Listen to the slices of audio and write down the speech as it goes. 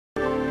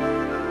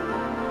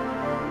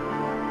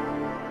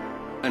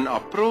In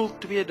April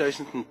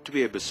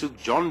 2002 besoek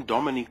John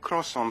Dominic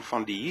Crossan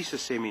van die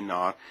Jesus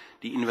Seminar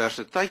die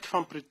Universiteit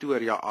van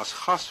Pretoria as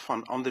gas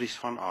van Andries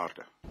van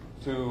Aarde.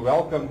 To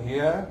welcome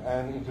here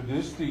and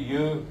introduce to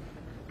you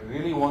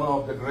really one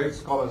of the great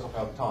scholars of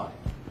our time,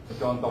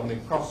 John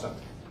Dominic Crossan.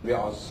 We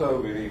are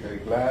so very, very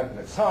glad and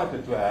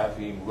excited to have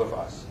him with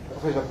us.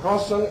 Professor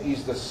Crossan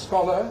is the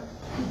scholar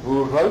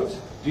who wrote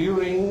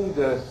during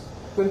the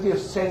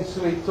 20th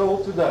century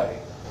till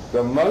today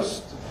the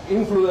most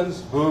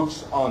influenced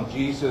books on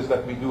Jesus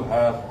that we do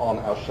have on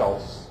our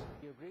shelves.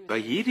 By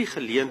hierdie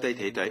geleentheid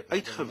het hy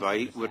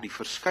uitgewy oor die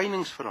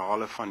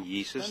verskyningsverhale van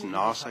Jesus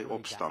na sy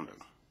opstanding.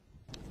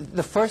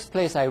 The first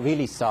place I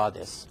really saw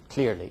this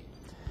clearly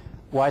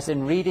was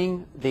in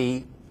reading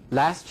the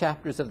last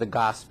chapters of the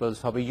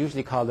Gospels, what we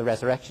usually call the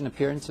resurrection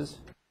appearances.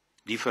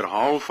 Die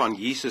verhaal van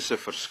Jesus se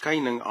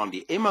verskyning aan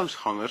die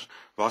Emmausgangers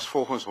was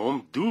volgens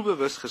hom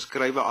doelbewus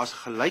geskrywe as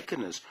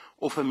gelykenis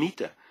of 'n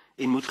mite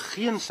en moet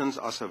geensins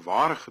as 'n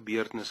ware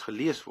gebeurtenis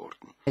gelees word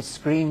nie. It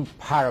screamed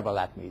parable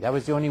at me. That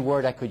was the only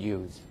word I could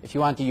use. If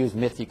you want to use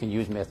myth, you can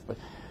use myth, but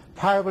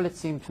parable it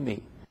seemed to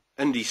me.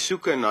 In die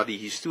soeke na die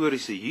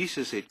historiese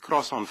Jesus het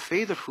Crossan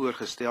verder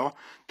voorgestel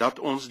dat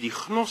ons die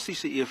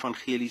gnostiese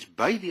evangelies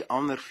by die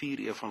ander 4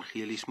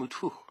 evangelies moet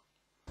voeg.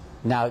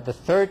 Now, the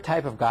third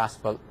type of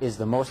gospel is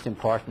the most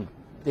important,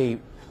 the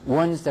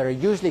ones that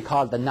are usually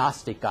called the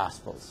Gnostic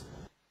Gospels.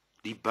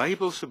 Die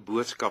Bybelse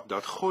boodskap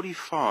dat God die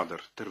Vader,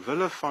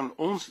 terwille van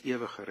ons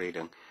ewige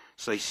redding,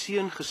 sy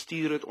seun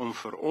gestuur het om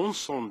vir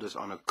ons sondes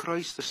aan 'n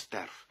kruis te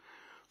sterf,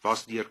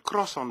 was deur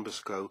Crossan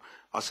beskou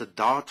as 'n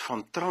daad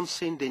van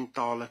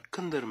transcendentale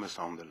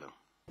kindermishandeling.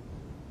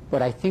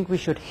 But I think we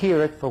should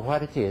hear it for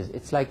what it is.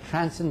 It's like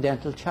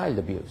transcendental child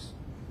abuse.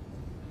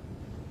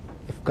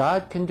 If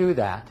God can do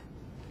that,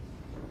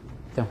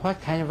 then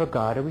what kind of a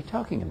God are we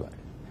talking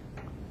about?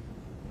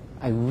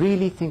 I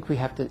really think we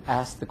have to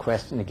ask the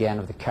question again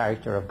of the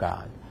character of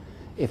God.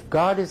 If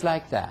God is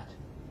like that,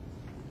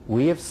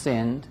 we have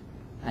sinned,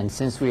 and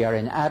since we are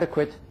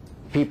inadequate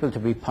people to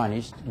be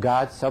punished,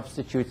 God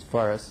substitutes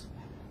for us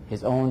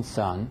his own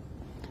Son,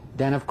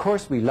 then of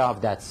course we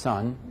love that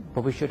Son,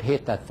 but we should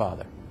hate that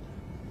Father.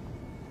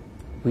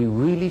 We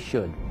really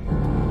should.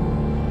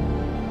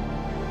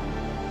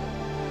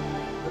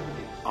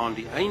 Aan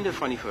die einde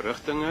van die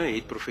verrigtinge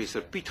het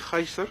professor Piet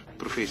Geyser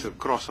professor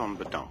Crossan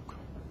bedank.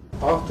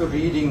 After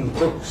reading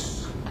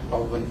books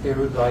of an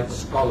erudite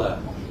scholar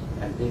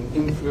and being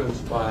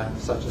influenced by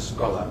such a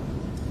scholar,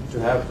 to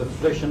have the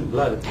flesh and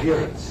blood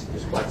appearance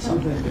is quite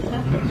something.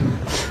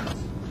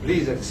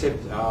 Please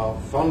accept our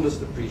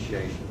fondest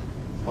appreciation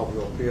of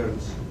your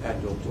appearance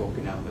and your talk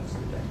in our midst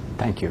today.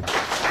 Thank you.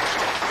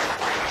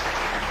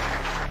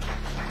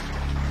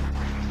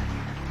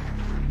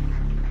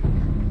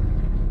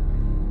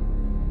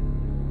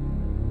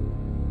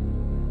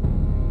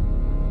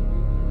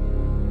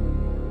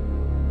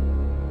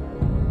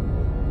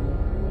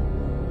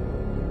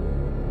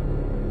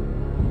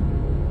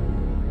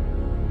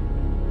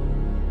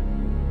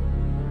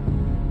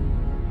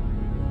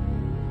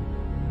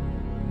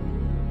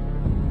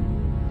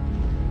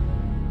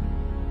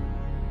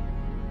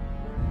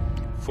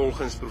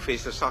 Volgens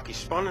professor Sakkie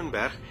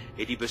Spannenberg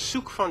het die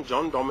besoek van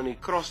John Dominic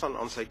Crossan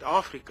aan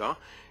Suid-Afrika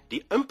die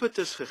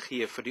impetus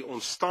gegee vir die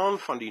ontstaan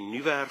van die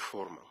nuwe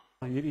hervorming.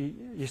 Hierdie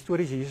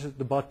historiese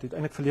Jesus-debat het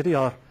eintlik verlede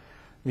jaar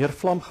meer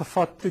vlam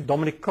gevat toe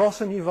Dominic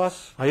Crossan hier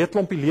was. Hy het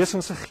klompie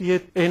lesings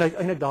gegee en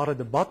uiteindelik daar 'n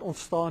debat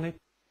ontstaan het.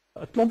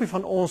 'n Klompie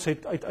van ons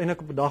het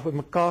uiteindelik op 'n dag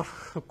bymekaar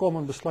gekom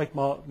en besluit,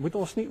 maar moet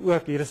ons nie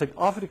ook hier in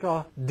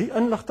Suid-Afrika die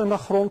inligting na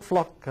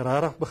grondvlak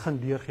regtig begin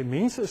deurgee?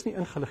 Mense is nie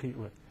ingelig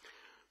hieroor.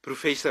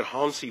 Professor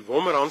Nuwe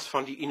Hervormers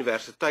van die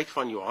Universiteit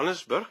van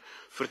Johannesburg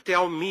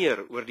vertel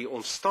meer oor die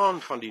ontstaan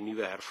van die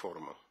nuwe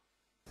hervorming.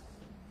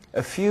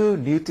 A few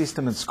New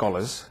Testament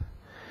scholars,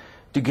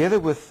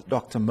 together with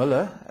Dr.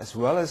 Miller, as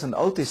well as an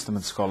Old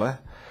Testament scholar,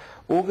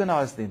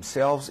 organized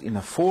themselves in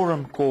a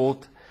forum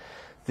called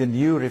the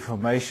New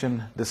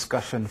Reformation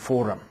Discussion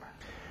Forum.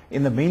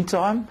 In the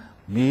meantime,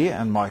 me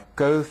and my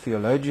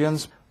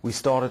co-theologians, we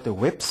started a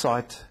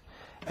website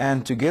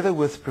and together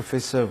with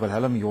Professor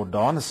Wilhelm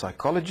Jordan, a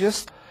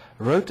psychologist,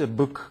 wrote a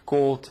book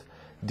called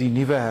Die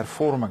Nuwe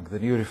Hervorming, the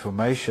New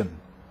Reformation.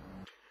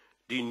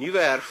 Die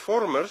Nuwe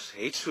Hervormers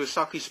het, so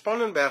Sakkie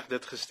Spannenberg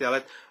dit gestel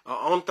het, 'n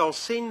aantal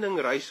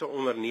sendingreise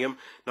onderneem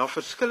na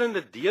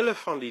verskillende dele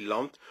van die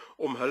land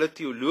om hulle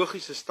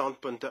teologiese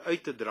standpunte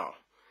uit te dra.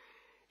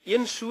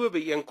 Een so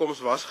byeenkoms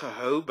was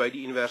gehou by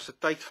die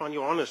Universiteit van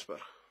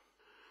Johannesburg.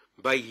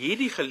 By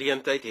hierdie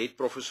geleentheid het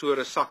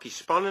professore Sakkie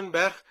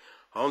Spannenberg,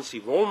 Nuwe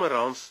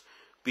Hervormers,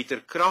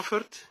 Pieter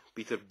Crawford,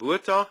 Pieter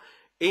Botha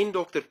en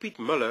Dr. Piet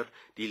Miller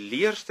die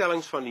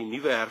leerstellings van die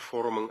nuwe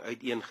hervorming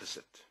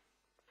uiteengesit.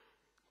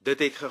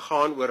 Dit het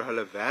gegaan oor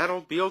hulle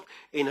wêreldbeeld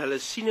en hulle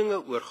sieninge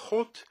oor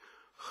God,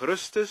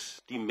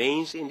 Christus, die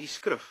mens en die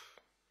skrif.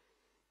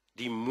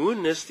 Die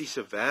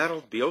monistiese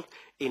wêreldbeeld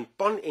en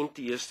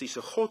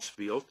panentheïstiese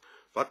godsbeeld,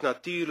 wat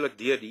natuurlik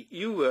deur die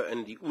eeue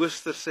in die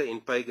oosterse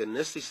en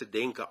paganistiese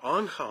denke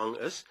aangehang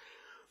is,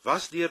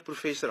 was deur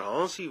professor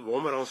Hansie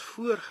Hervormers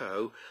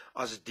voorgehou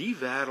as die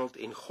wêreld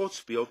en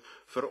godsbeeld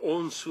vir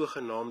ons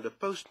sogenaamde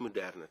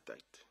postmoderne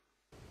tyd.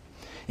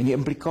 En die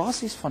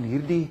implikasies van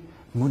hierdie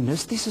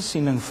monistiese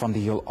siening van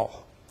die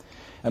heelal.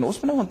 En ons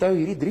moet nou onthou,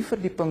 hierdie 3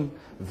 verdieping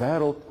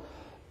wêreld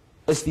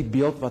is die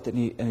beeld wat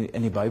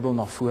in die Bybel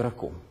na vore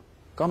kom.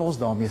 Kan ons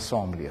daarmee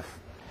saamleef?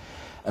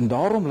 En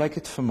daarom lyk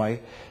dit vir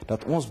my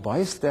dat ons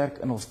baie sterk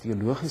in ons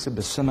teologiese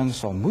besinning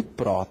sal moet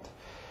praat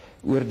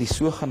oor die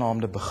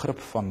sogenaamde begrip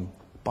van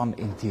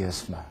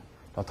panentheïsme.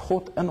 Dat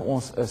God in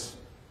ons is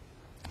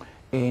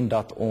en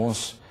dat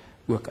ons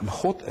ook in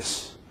God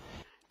is.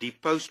 Die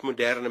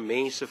postmoderne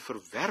mense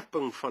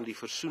verwerping van die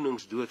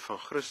versoeningsdood van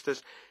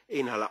Christus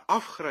en hulle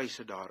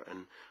afgryse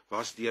daarin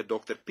was deur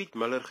Dr. Piet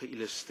Miller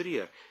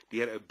geïllustreer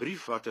deur 'n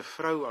brief wat 'n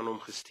vrou aan hom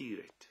gestuur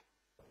het.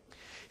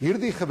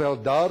 Hierdie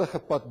gewelddadige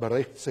pad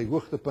bereik sy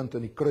hoogtepunt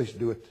in die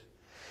kruisdood.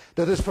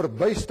 Dit is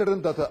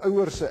verbuisterend dat 'n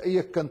ouer sy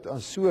eie kind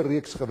aan so 'n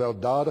reeks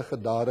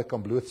gewelddadige dade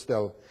kan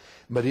blootstel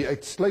met die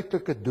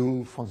uitsluitlike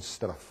doel van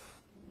straf.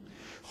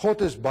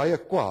 God is baie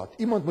kwaad.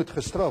 Iemand moet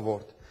gestraf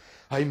word.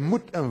 Hy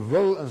moet en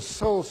wil en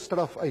sal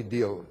straf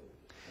uitdeel.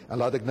 En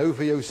laat ek nou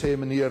vir jou sê,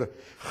 meneer,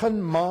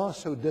 geen ma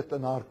sou dit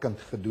aan haar kind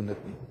gedoen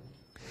het nie.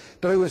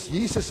 Trouwens,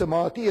 Jesus se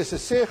ma het nie eens 'n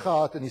sê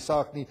gehad in die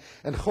saak nie,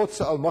 en God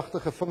se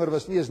almagtige vinger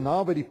was nie eens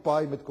naby die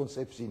paai met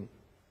konsepsie nie.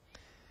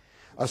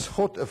 As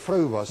God 'n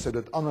vrou was, sou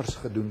dit anders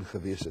gedoen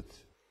gewees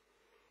het.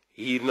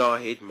 Hierna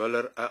het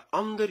Miller 'n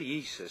ander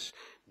Jesus,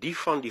 die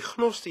van die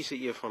gnostiese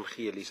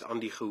evangelies, aan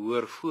die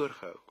gehoor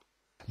voorgehou.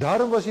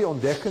 Daarom was die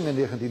ontdekking in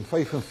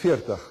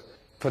 1945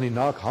 van die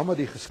Nag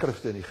Hammadi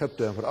geskrifte in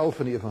Egipte en veral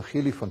van die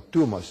evangelie van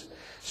Thomas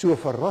so 'n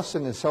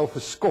verrassing en selfs 'n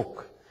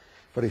skok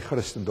vir die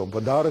Christendom.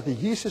 Want daar het 'n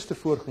Jesus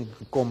tevoorskyn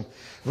gekom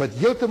wat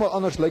heeltemal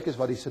anders lyk as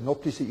wat die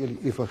sinoptiese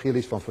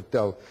evangelies van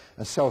vertel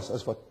en selfs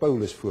as wat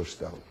Paulus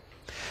voorstel.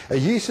 'n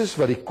Jesus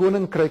wat die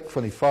koninkryk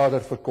van die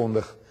Vader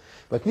verkondig,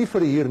 wat nie vir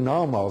die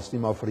hiernamaals nie,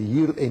 maar vir die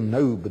hier en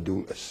nou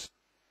bedoel is.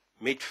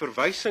 Met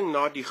verwysing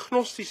na die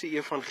gnostiese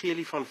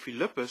evangelie van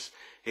Filippus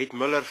het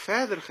Miller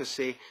verder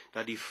gesê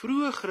dat die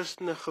vroeë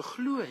Christene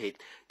geglo het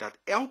dat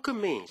elke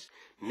mens,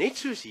 net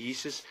soos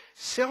Jesus,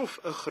 self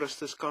 'n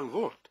Christus kan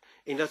word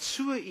en dat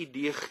so 'n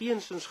idee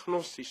geensins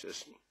gnosties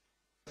is nie.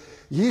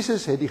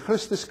 Jesus het die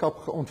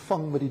Christuskap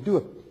ontvang met die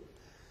doop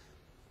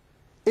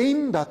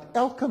en dat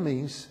elke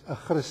mens 'n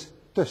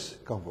Christus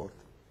kan word.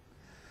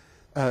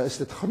 Is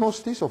dit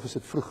gnosties of is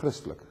dit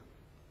vroeg-Christelik?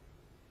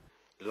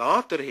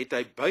 Later het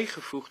hy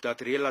bygevoeg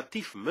dat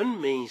relatief min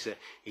mense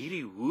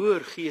hierdie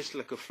hoër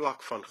geestelike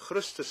vlak van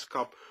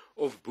Christuskap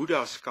of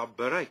Boeddhaskap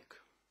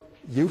bereik.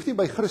 Jy hoef nie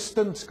by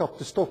Christenskap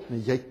te stop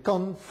nie, jy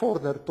kan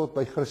vorder tot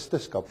by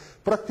Christuskap.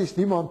 Prakties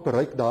niemand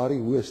bereik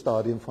daardie hoë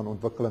stadium van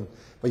ontwikkeling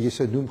wat jy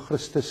sou noem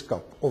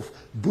Christuskap of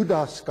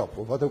Boeddhaskap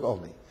of wat ook al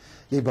nie.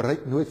 Jy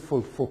bereik nooit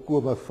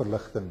volkome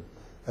verligting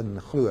in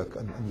glo ek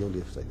in jou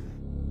lewenstyd nie.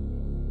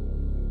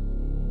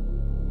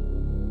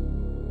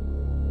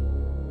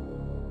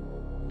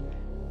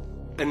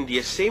 In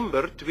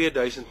Desember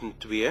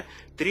 2002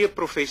 tree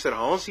professor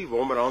Hansie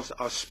Hervormers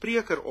as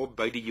spreker op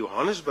by die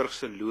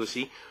Johannesburgse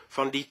losie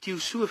van die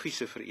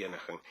Teosofiese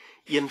Vereniging,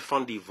 een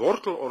van die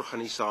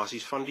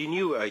wortelorganisasies van die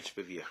New Age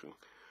beweging.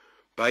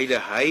 Beide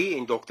hy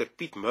en Dr.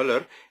 Piet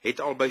Miller het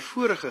al by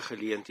vorige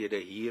geleenthede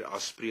hier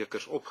as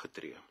sprekers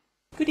opgetree.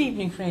 Good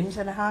evening, friends,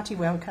 and a hearty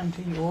welcome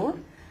to you all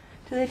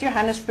to the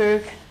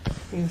Johannesburg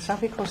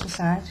Theosophical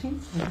Society,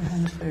 the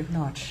Johannesburg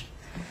Lodge.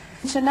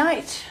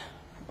 Tonight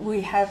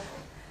we have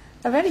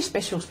a very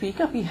special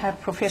speaker. We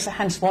have Professor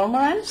Hans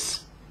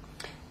Hervormers,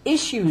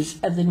 Issues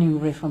of the New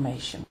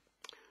Reformation.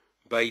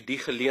 By die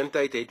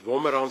geleentheid het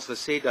Hervormers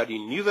gesê dat die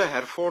nuwe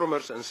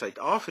hervormers in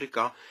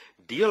Suid-Afrika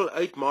deel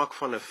uitmaak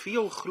van 'n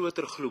veel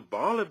groter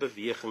globale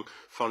beweging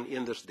van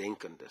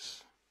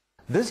eendersdenkendes.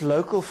 This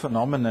local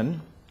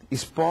phenomenon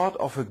is part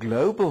of a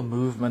global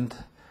movement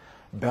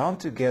bound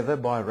together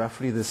by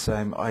roughly the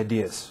same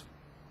ideas.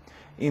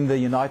 In the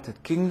United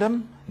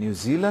Kingdom, New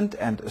Zealand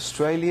and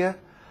Australia,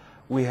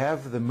 we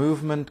have the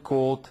movement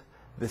called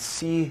the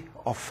Sea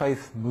of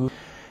Faith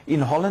movement.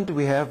 In Holland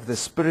we have the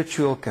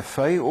Spiritual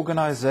Cafe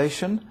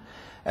organization,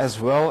 as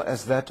well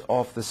as that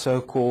of the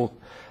so-called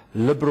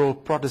liberal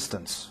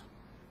Protestants.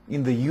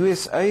 In the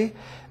USA,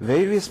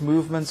 various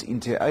movements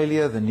inter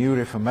alia, the New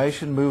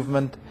Reformation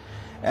movement,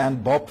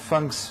 and Bob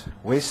Funk's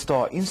West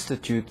Star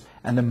Institute,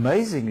 and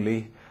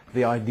amazingly,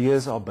 the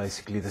ideas are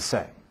basically the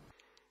same.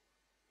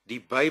 Die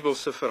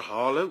Bybelse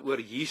verhale oor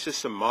Jesus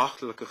se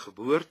maagdelike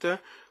geboorte,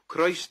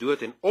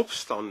 kruisdood en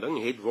opstanding,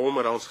 het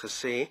Hervormers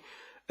gesê,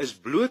 is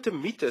blote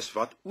mites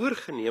wat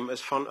oorgeneem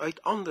is vanuit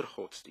ander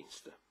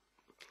godsdienste.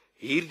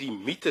 Hierdie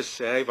mites,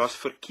 sê hy, was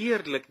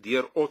verkeerdelik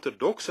deur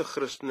ortodokse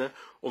Christene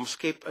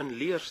omskep in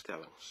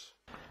leerstellings.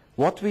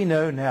 What we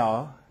know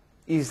now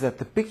is that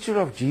the picture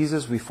of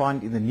Jesus we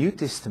find in the New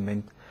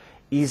Testament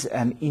is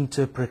an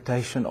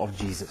interpretation of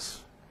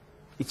Jesus.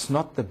 It's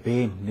not the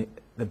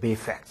bare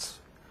facts.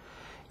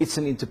 It's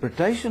an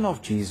interpretation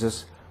of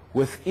Jesus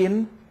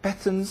within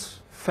patterns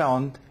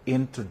found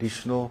in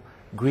traditional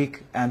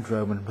Greek and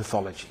Roman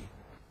mythology.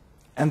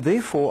 And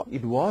therefore,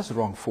 it was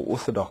wrong for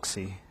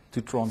orthodoxy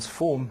to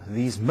transform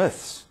these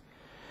myths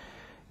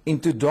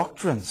into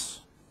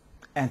doctrines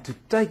and to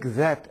take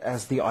that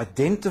as the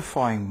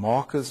identifying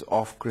markers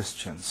of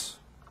Christians.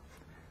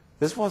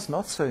 This was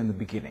not so in the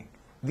beginning.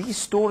 These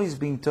stories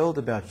being told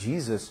about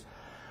Jesus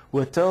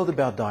were told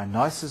about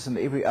Dionysus and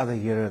every other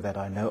hero that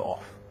I know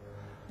of.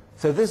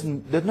 So this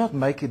did not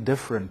make it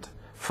different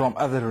from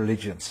other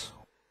religions.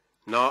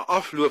 Na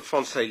afloop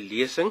van sy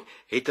lesing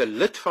het 'n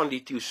lid van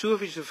die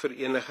Teosofiese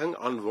Vereniging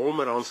aan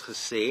Hervormers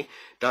gesê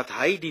dat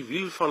hy die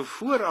wiel van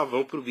voor af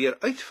wil probeer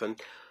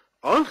uitvind,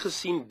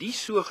 aangesien die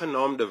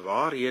sogenaamde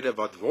waarhede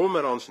wat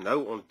Hervormers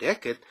nou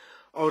ontdek het,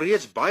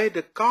 alreeds baie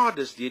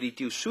dekades deur die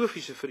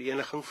Teosofiese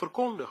Vereniging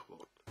verkondig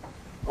word.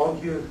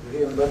 Aren't you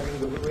reinventing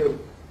the wheel?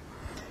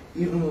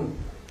 Even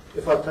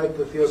if I take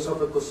the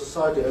Theosophical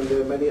Society, and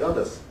there are many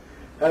others,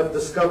 have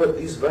discovered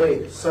these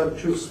very same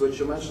truths which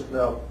you mentioned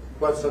now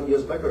quite some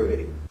years back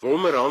already.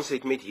 Hervormers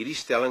het met hierdie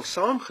stelling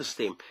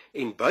saamgestem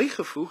en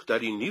bygevoeg dat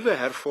die nuwe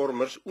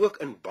hervormers ook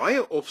in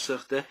baie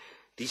opsigte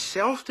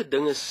dieselfde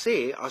dinge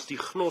sê as die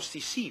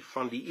gnostici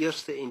van die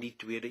eerste en die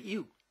tweede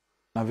eeu.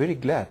 I'm very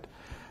glad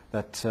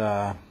that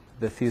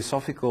the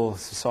Theosophical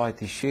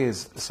Society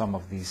shares some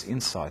of these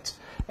insights,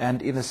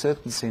 and in a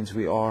certain sense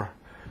we are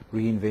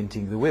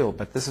reinventing the wheel,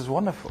 but this is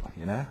wonderful,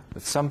 you know,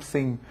 that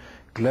something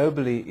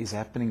globally is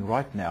happening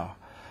right now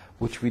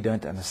which we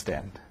don't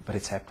understand, but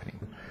it's happening.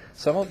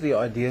 Some of the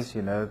ideas,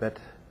 you know, that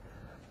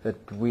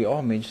we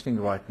are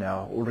mentioning right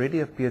now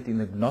already appeared in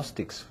the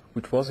Gnostics,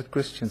 which was a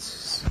Christian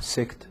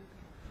sect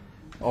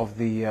of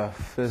the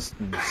first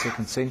and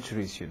second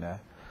centuries, you know.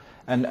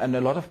 And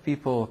a lot of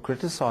people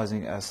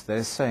criticizing us,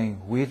 they're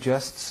saying, we're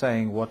just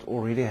saying what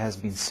already has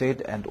been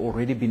said and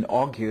already been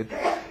argued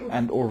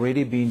and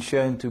already been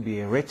shown to be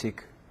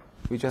heretic.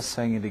 We're just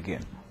saying it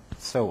again.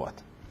 So what?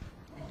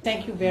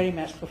 Thank you very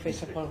much,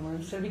 Professor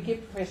Hervormers. So we give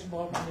Professor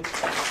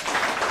Hervormers.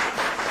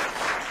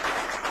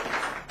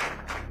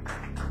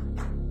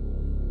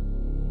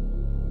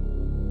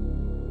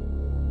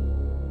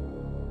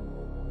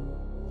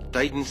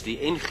 Tydens die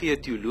NG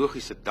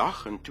Teologiese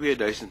Dag in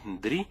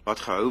 2003, wat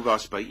gehou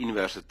was by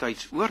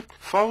Universiteitsoord,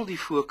 val die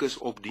fokus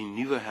op die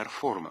nuwe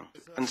hervorming.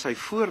 In sy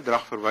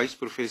voordrag verwys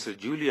professor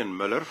Julian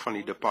Miller van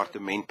die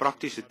Departement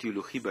Praktiese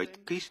Teologie by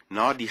Kies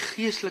na die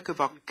geestelike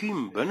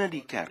vakuum binne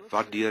die kerk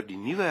wat deur die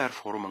nuwe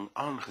hervorming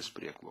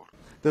aangespreek word.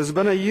 Dis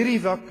binne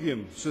hierdie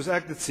vakuum, soos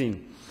ek dit sien,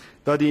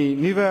 dat die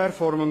nuwe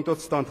hervorming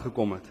tot stand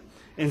gekom het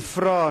en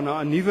vra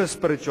na 'n nuwe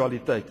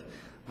spiritualiteit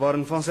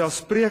waarin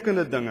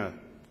vanselfsprekende dinge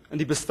in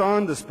die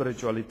bestaande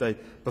spiritualiteit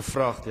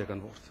bevraagteken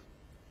word.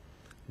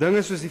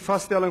 Dinge soos die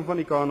vaststelling van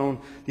die kanon,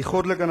 die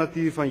goddelike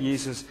natuur van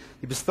Jesus,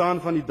 die bestaan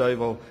van die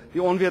duiwel,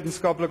 die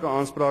onwetenskaplike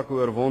aansprake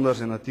oor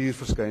wonders en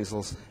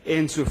natuurverskynsels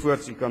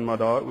ensovoorts, u kan maar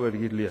daaroor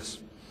hier lees.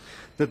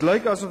 Dit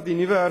lyk asof die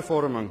nuwe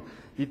hervorming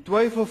die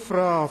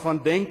twyfelvrae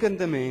van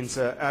denkende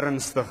mense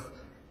ernstig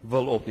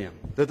wil opneem.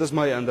 Dit is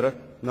my indruk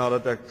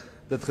nadat ek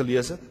dit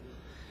gelees het.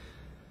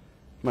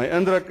 My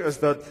indruk is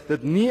dat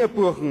dit nie 'n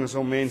poging is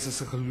om mense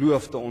se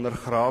geloof te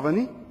ondergrawe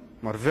nie,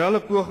 maar wel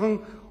 'n poging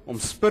om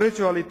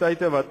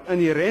spiritualiteite wat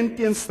inherent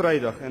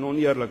teenstrydig en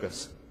oneerlik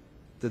is,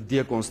 te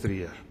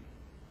dekonstrueer.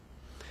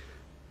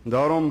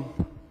 Daarom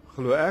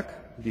glo ek,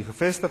 die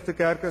gevestigde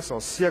kerke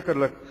sal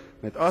sekerlik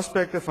met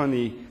aspekte van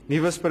die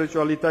nuwe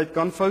spiritualiteit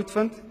kan fout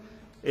vind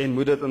en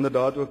moet dit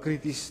inderdaad ook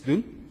krities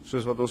doen,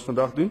 soos wat ons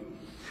vandag doen.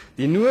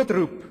 Die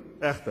noodroep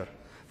egter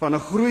van 'n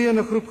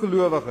groeiende groep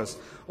gelowiges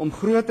om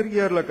groter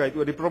eerlikheid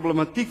oor die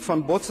problematiek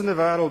van botsende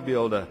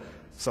wêreldbeelde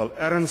sal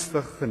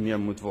ernstig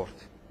geneem moet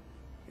word.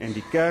 En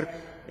die kerk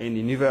en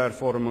die nuwe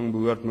hervorming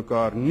behoort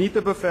mekaar nie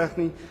te beveg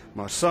nie,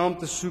 maar saam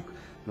te soek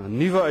na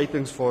nuwe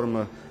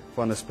uitingsvorme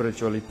van 'n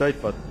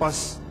spiritualiteit wat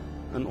pas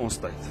in ons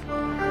tyd.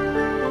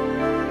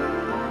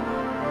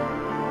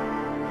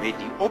 Met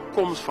die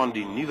opkoms van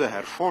die nuwe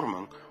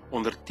hervorming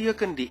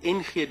onderteken die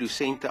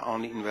NG-dosente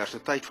aan die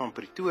Universiteit van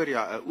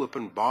Pretoria 'n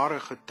openbare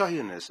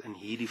getuienis in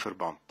hierdie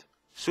verband.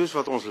 Soos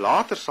wat ons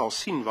later sal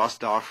sien, was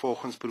daar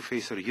volgens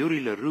professor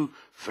Yuri Leroux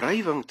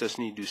wrywing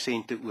tussen die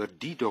dosente oor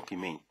die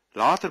dokument.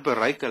 Later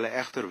bereik hulle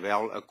egter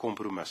wel 'n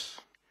kompromis.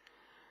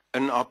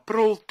 In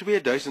April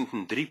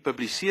 2003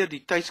 publiseer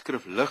die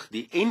tydskrif Lig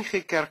die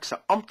NG Kerk se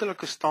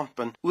amptelike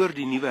standpunt oor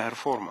die nuwe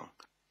hervorming.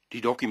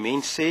 Die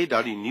dokument sê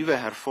dat die nuwe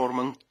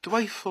hervorming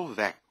twyfel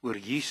wek oor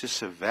Jesus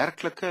se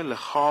werklike,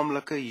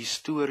 liggaamlike,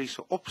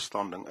 historiese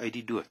opstanding uit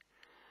die dood.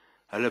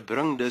 Hulle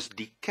bring dus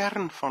die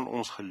kern van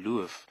ons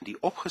geloof, die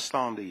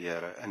opgestaande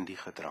Here, in die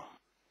gedrang.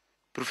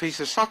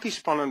 Professor Sakkie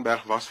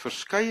Spannenberg was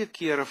verskeie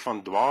kere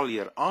van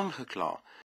dwaalleer aangekla